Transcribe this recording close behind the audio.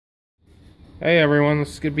Hey everyone, this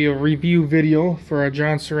is going to be a review video for a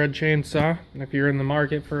jonsered chainsaw. If you're in the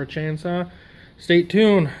market for a chainsaw, stay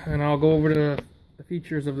tuned and I'll go over the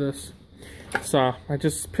features of this saw. I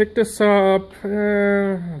just picked this up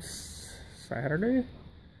Saturday.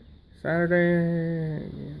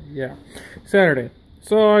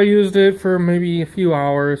 So I used it for maybe a few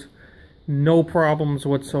hours. No problems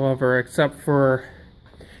whatsoever, except for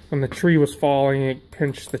when the tree was falling, it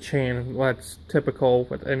pinched the chain. That's typical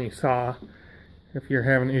with any saw. If you're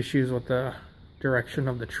having issues with the direction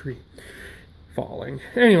of the tree falling.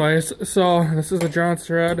 Anyways, so this is a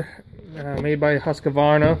jonsered made by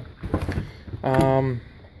Husqvarna. I don't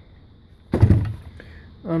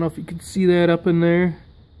know if you can see that up in there.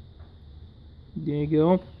 There you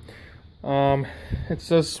go. It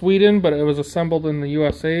says Sweden, but it was assembled in the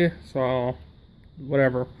USA, so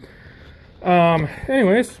whatever.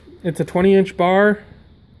 Anyways, it's a 20-inch bar.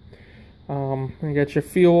 You got your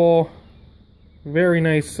fuel. Very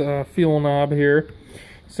nice fuel knob here.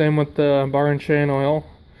 Same with the bar and chain oil.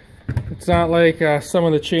 It's not like some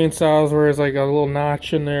of the chainsaws where there's like a little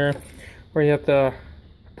notch in there where you have to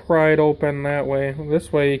pry it open that way.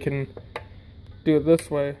 This way you can do it this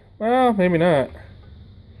way. Well, maybe not.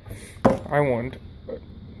 I wouldn't.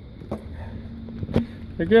 But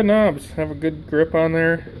they're good knobs. Have a good grip on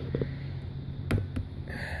there.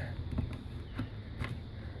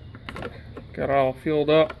 Got it all fueled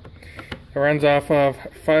up. It runs off of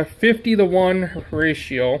 50-to-1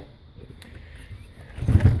 ratio.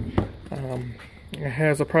 It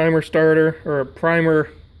has a primer starter, or a primer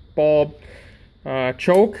bulb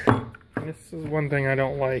choke. This is one thing I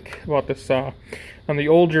don't like about this saw. On the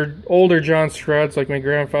older jonsereds, like my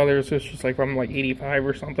grandfather's, it's just like from like 85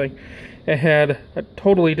 or something. It had a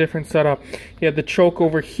totally different setup. You had the choke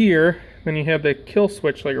over here, then you have the kill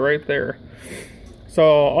switch like right there.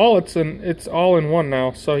 So it's all in one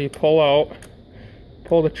now. So you pull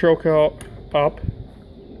the choke out up.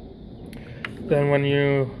 Then when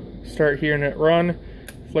you start hearing it run,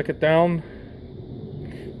 flick it down.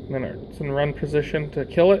 Then it's in run position to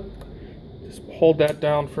kill it. Just hold that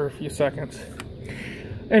down for a few seconds.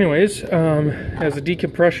 Anyways, has a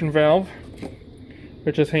decompression valve,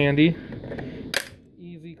 which is handy.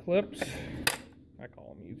 Easy clips. I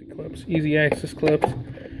call them easy clips. Easy access clips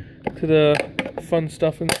to the fun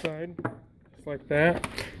stuff inside, just like that.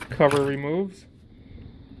 Cover removes.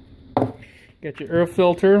 Get your air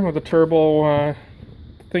filter with a turbo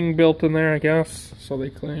thing built in there, I guess, so they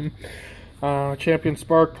claim. Champion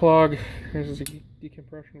spark plug. There's a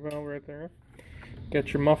decompression valve right there.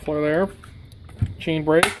 Get your muffler there. Chain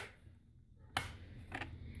brake.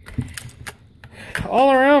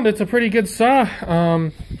 All around, it's a pretty good saw.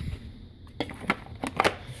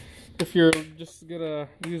 If you're just gonna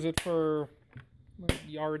use it for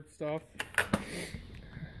yard stuff,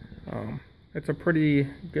 it's a pretty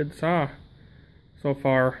good saw so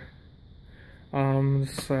far. I'm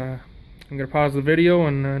gonna pause the video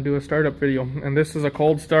and do a startup video. And this is a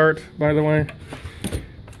cold start, by the way.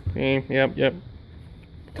 Okay, yep.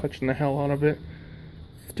 Touching the hell out of it.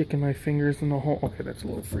 Sticking my fingers in the hole. Okay, that's a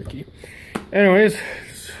little freaky. Anyways,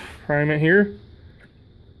 prime it here.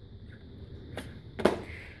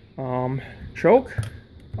 Choke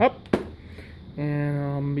up, and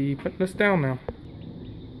I'll be putting this down now.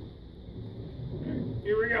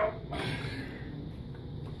 Here we go.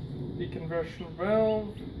 Decompression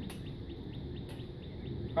valve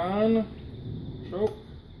on, choke.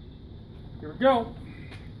 Here we go.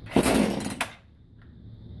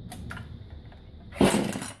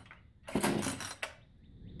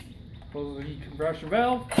 Close the decompression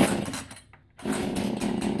valve.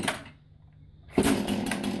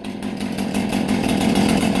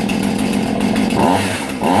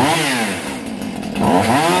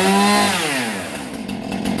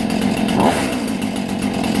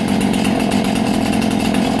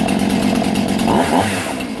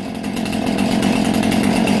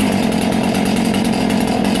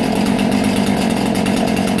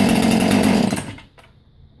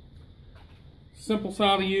 Simple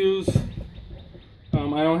saw to use.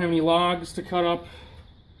 I don't have any logs to cut up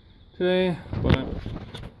today, but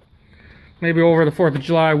maybe over the 4th of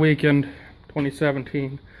July weekend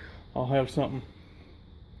 2017 I'll have some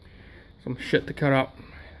shit to cut up.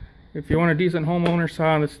 If you want a decent homeowner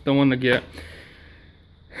saw, this is the one to get.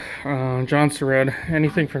 Jonsered,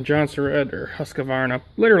 anything from Jonsered or Husqvarna,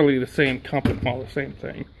 literally the same company, all the same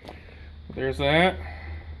thing. There's that.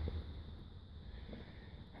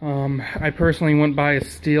 I personally wouldn't buy a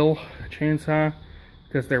steel chainsaw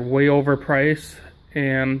because they're way overpriced,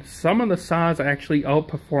 and some of the saws actually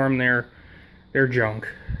outperform their junk.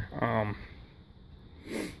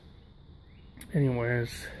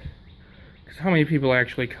 Anyways, Because how many people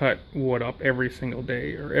actually cut wood up every single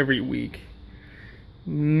day or every week?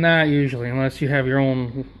 Not usually, unless you have your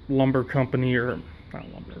own lumber company, or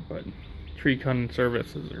not lumber, but tree cutting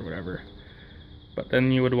services or whatever. But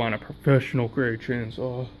then you would want a professional grade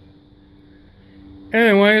chainsaw.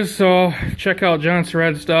 Anyways, so check out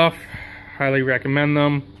jonsered stuff. Highly recommend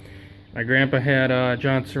them. My grandpa had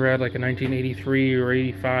jonsered like in 1983 or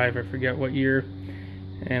 85, I forget what year.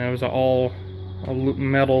 And it was all a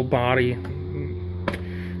metal body.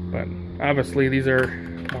 But obviously these are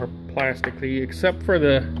more plastic-y, except for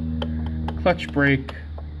the clutch brake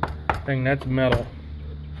thing, that's metal.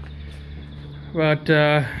 But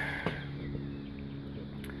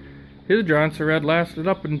his jonsered lasted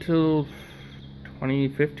up until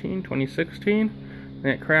 2015, 2016, and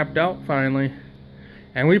it crapped out finally.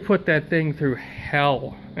 And we put that thing through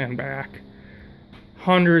hell and back.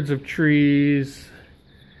 Hundreds of trees.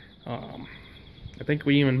 I think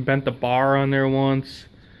we even bent the bar on there once.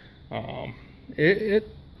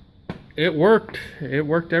 It worked. It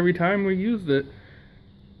worked every time we used it.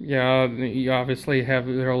 Yeah, you obviously have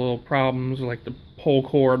their little problems like the pull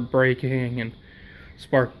cord breaking and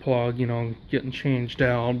spark plug, you know, getting changed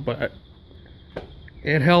out, but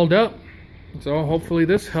it held up. So hopefully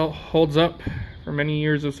this holds up for many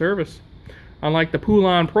years of service. Unlike the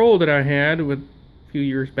Poulan Pro that I had with a few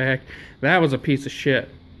years back, that was a piece of shit.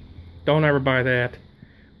 Don't ever buy that,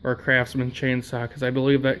 or a Craftsman chainsaw, because I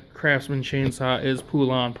believe that Craftsman chainsaw is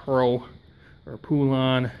Poulan Pro or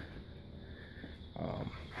Poulan.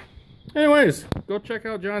 Anyways, go check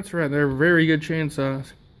out jonsered. They're very good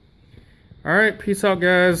chainsaws. Alright, peace out,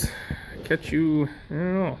 guys. Catch you, I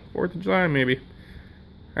don't know, 4th of July maybe.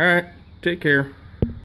 Alright, take care.